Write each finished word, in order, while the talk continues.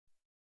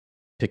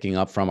Picking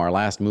up from our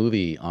last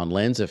movie on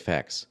lens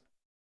effects,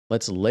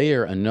 let's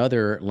layer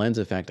another lens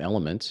effect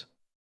element,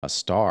 a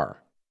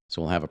star.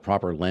 So we'll have a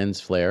proper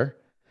lens flare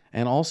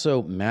and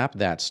also map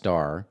that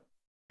star,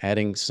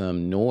 adding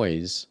some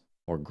noise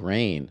or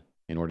grain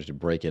in order to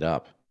break it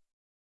up.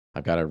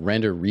 I've got a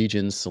render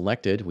region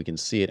selected. We can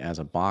see it as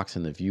a box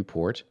in the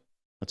viewport.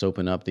 Let's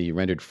open up the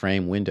rendered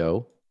frame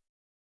window.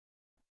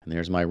 And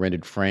there's my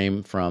rendered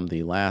frame from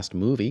the last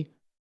movie.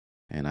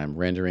 And I'm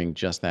rendering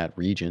just that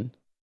region.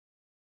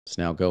 Let's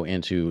now go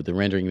into the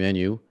rendering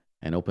menu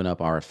and open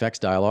up our effects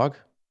dialog.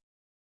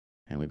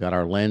 And we've got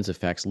our lens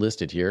effects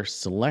listed here.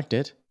 Select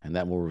it, and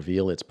that will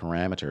reveal its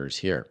parameters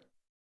here.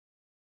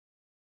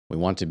 We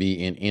want to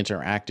be in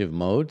interactive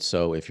mode,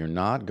 so if you're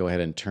not, go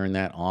ahead and turn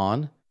that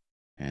on,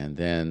 and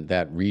then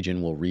that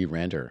region will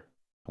re-render.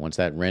 Once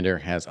that render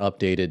has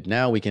updated,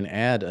 now we can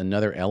add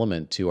another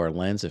element to our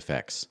lens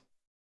effects.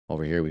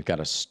 Over here, we've got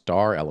a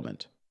star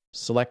element.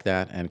 Select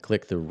that and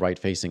click the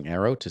right-facing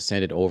arrow to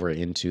send it over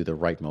into the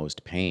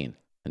rightmost pane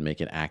and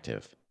make it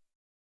active.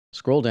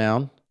 Scroll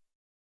down.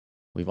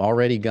 We've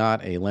already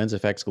got a lens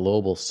effects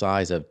global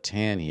size of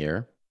 10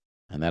 here,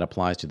 and that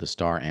applies to the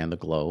star and the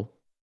glow.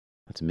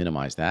 Let's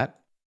minimize that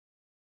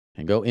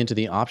and go into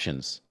the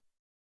options.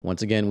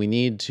 Once again, we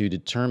need to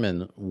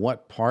determine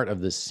what part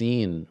of the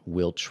scene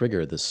will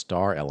trigger the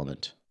star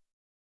element.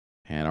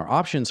 And our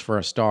options for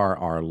a star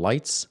are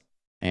lights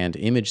and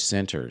image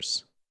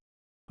centers.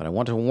 But I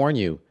want to warn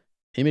you,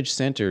 image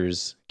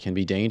centers can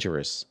be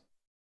dangerous.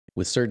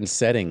 With certain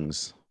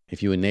settings,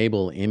 if you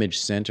enable image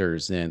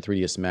centers, then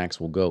 3ds Max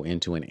will go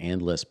into an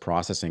endless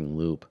processing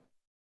loop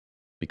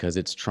because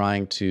it's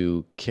trying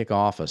to kick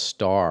off a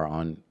star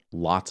on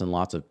lots and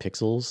lots of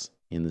pixels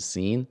in the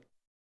scene,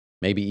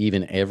 maybe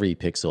even every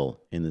pixel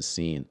in the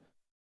scene.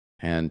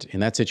 And in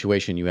that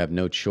situation, you have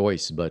no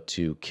choice but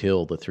to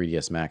kill the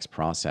 3ds Max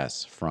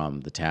process from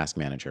the task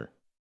manager.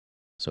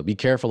 So be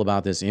careful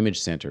about this image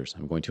centers.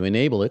 I'm going to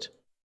enable it.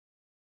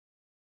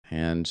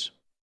 And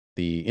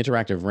the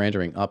interactive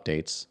rendering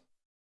updates,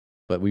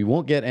 but we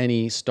won't get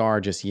any star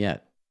just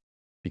yet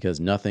because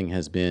nothing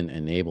has been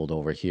enabled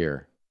over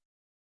here.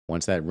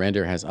 Once that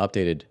render has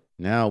updated,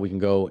 now we can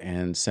go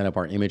and set up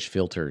our image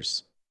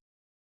filters.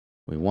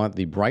 We want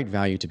the bright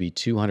value to be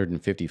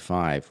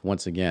 255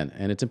 once again,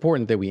 and it's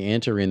important that we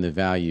enter in the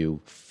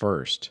value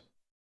first.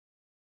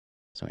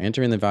 So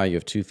enter in the value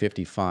of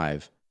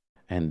 255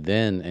 and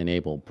then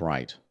enable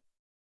bright.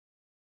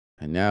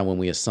 And now when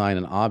we assign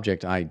an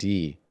object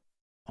ID,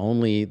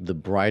 only the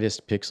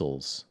brightest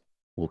pixels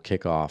will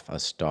kick off a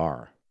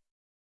star.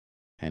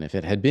 And if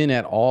it had been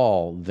at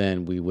all,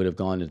 then we would have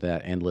gone into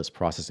that endless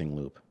processing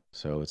loop.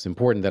 So it's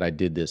important that I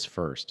did this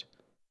first.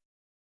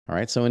 All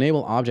right, so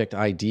enable object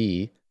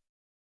ID,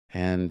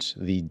 and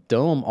the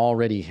dome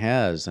already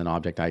has an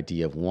object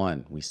ID of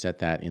 1. We set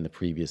that in the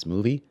previous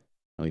movie,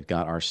 and we've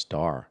got our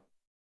star.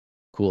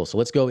 Cool, so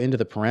let's go into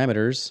the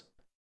parameters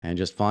and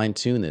just fine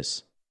tune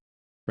this.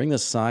 Bring the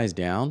size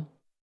down,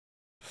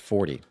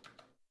 40.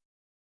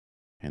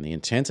 And the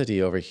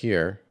intensity over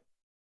here,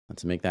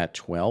 let's make that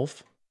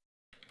 12.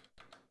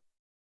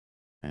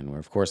 And we're,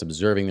 of course,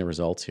 observing the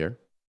results here.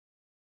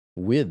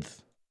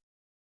 Width,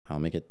 I'll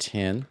make it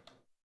 10.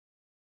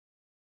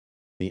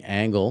 The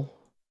angle,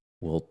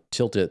 we'll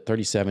tilt it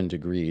 37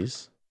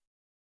 degrees.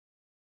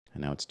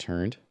 And now it's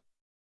turned.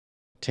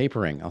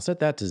 Tapering, I'll set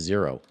that to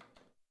 0.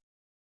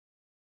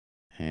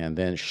 And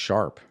then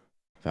sharp,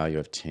 value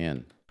of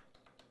 10.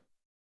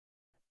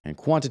 And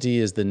quantity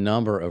is the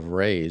number of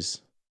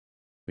rays.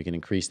 We can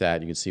increase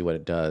that. You can see what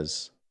it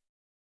does.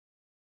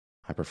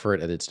 I prefer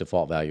it at its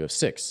default value of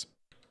 6.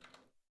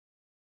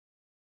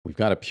 We've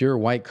got a pure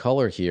white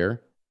color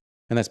here,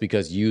 and that's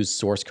because use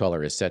source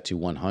color is set to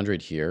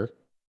 100 here,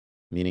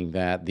 meaning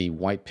that the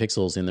white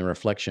pixels in the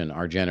reflection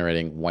are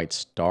generating white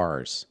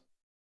stars.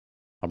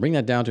 I'll bring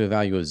that down to a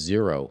value of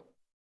 0,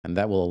 and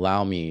that will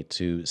allow me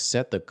to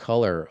set the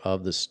color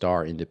of the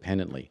star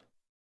independently.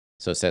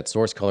 So set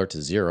source color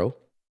to 0,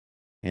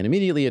 and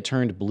immediately it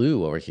turned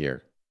blue over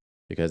here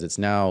because it's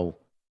now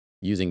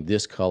using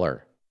this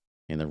color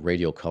in the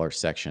radial color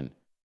section.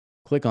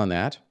 Click on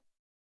that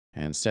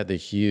and set the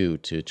hue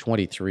to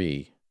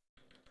 23.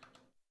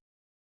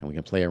 And we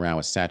can play around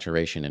with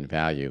saturation and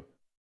value.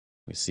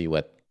 We see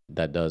what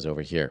that does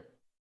over here.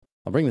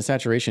 I'll bring the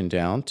saturation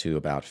down to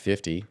about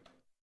 50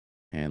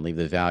 and leave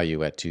the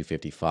value at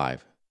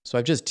 255. So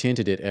I've just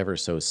tinted it ever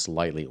so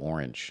slightly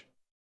orange.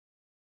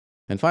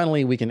 And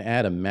finally, we can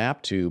add a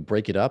map to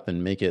break it up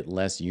and make it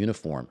less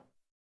uniform.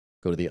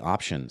 Go to the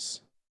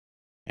options,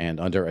 and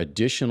under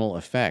additional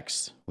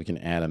effects, we can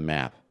add a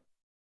map.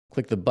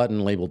 Click the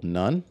button labeled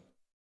none,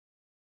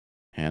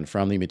 and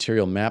from the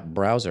material map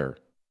browser,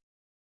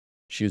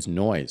 choose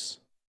noise.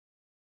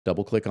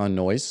 Double click on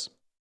noise.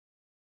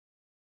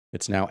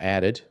 It's now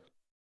added.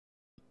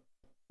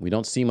 We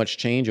don't see much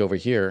change over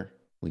here.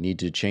 We need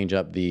to change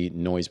up the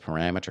noise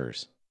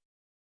parameters.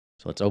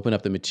 So let's open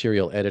up the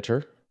material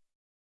editor,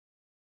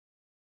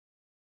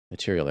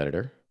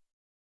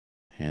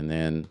 and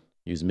then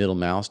use middle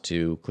mouse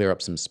to clear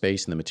up some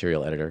space in the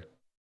material editor.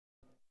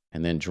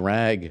 and then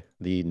drag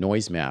the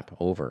noise map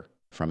over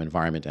from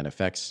Environment and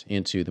Effects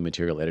into the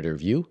Material Editor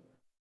view.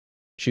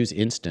 Choose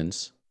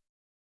Instance,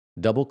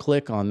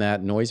 double-click on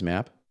that noise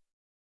map,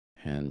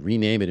 and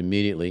rename it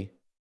immediately.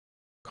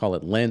 Call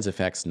it Lens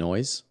Effects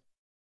Noise.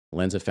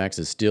 Lens Effects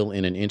is still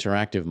in an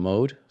interactive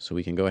mode, so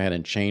we can go ahead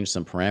and change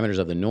some parameters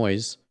of the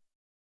noise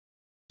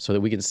so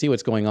that we can see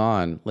what's going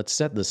on. Let's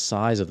set the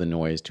size of the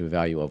noise to a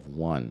value of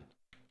 1.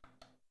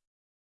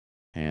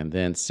 And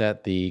then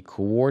set the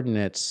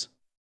coordinates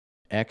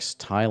X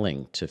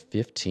tiling to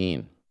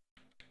 15.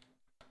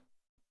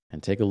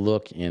 And take a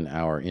look in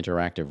our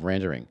interactive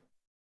rendering.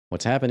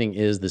 What's happening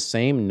is the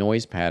same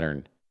noise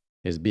pattern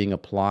is being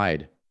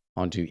applied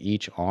onto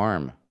each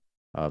arm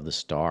of the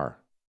star.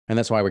 And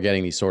that's why we're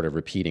getting these sort of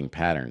repeating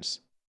patterns.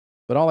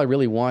 But all I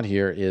really want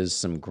here is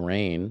some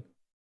grain.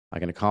 I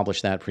can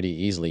accomplish that pretty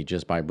easily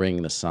just by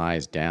bringing the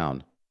size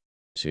down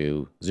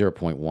to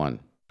 0.1.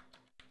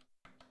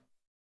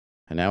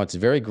 And now it's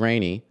very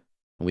grainy,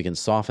 and we can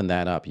soften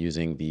that up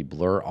using the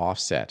blur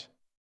offset.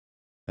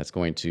 That's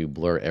going to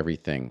blur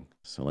everything.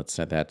 So let's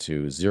set that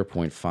to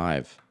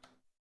 0.5.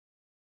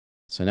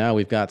 So now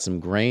we've got some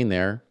grain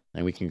there,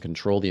 and we can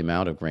control the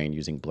amount of grain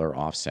using blur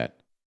offset.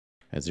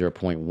 At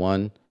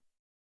 0.1,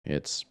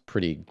 it's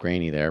pretty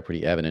grainy there,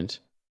 pretty evident.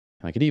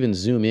 And I could even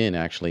zoom in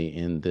actually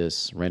in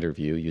this render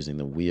view using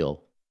the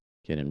wheel,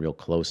 get in real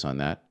close on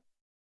that.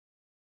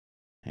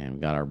 And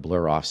we've got our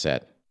blur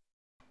offset.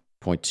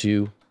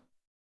 0.2,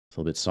 it's a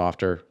little bit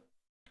softer,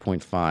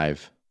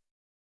 0.5.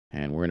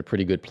 And we're in a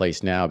pretty good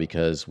place now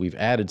because we've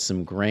added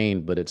some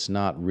grain, but it's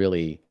not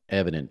really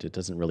evident. It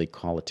doesn't really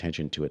call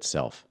attention to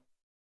itself.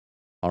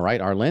 All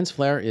right, our lens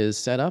flare is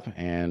set up,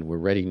 and we're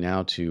ready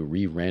now to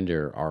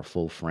re-render our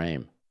full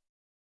frame.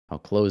 I'll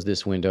close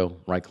this window,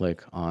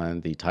 right-click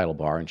on the title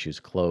bar and choose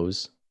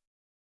Close.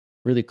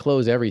 Really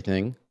close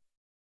everything.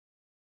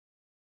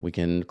 We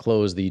can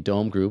close the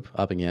dome group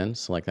up again,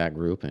 select that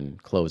group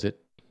and close it.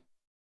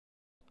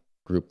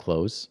 Group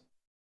Close.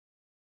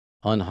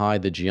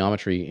 Unhide the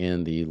geometry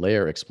in the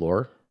Layer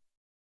Explorer.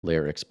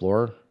 Layer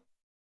Explorer.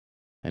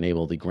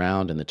 Enable the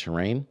ground and the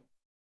terrain.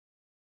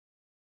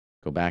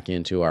 Go back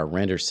into our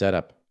render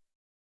setup.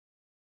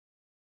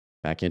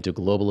 Back into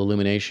global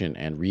illumination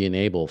and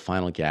re-enable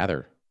Final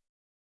Gather.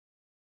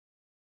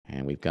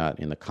 And we've got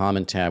in the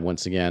Common tab,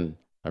 once again,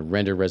 a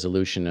render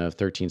resolution of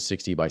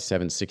 1360 by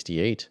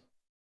 768.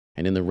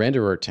 And in the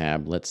Renderer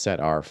tab, let's set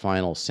our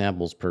final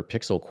samples per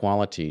pixel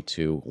quality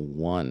to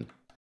 1.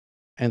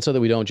 And so that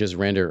we don't just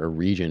render a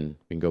region,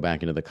 we can go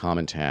back into the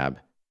Common tab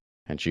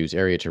and choose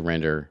Area to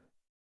Render,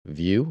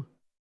 View,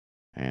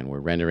 and we're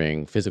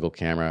rendering Physical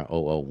Camera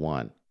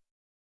 001.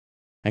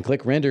 And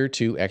click Render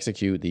to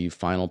execute the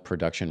final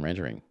production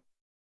rendering.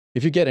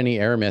 If you get any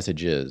error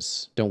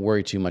messages, don't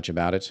worry too much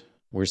about it.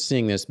 We're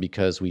seeing this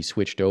because we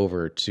switched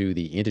over to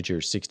the integer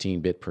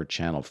 16-bit per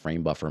channel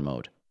frame buffer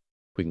mode.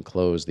 We can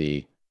close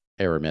the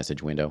error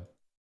message window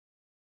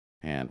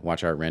and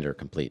watch our render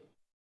complete.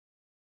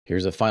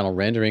 Here's a final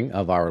rendering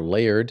of our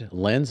layered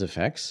lens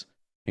effects,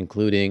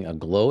 including a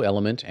glow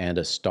element and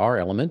a star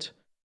element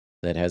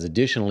that has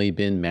additionally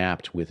been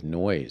mapped with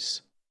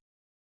noise.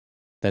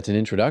 That's an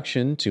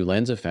introduction to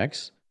lens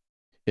effects.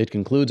 It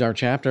concludes our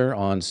chapter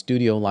on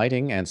studio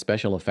lighting and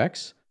special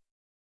effects,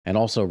 and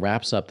also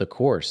wraps up the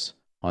course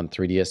on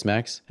 3ds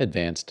Max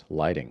Advanced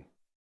Lighting.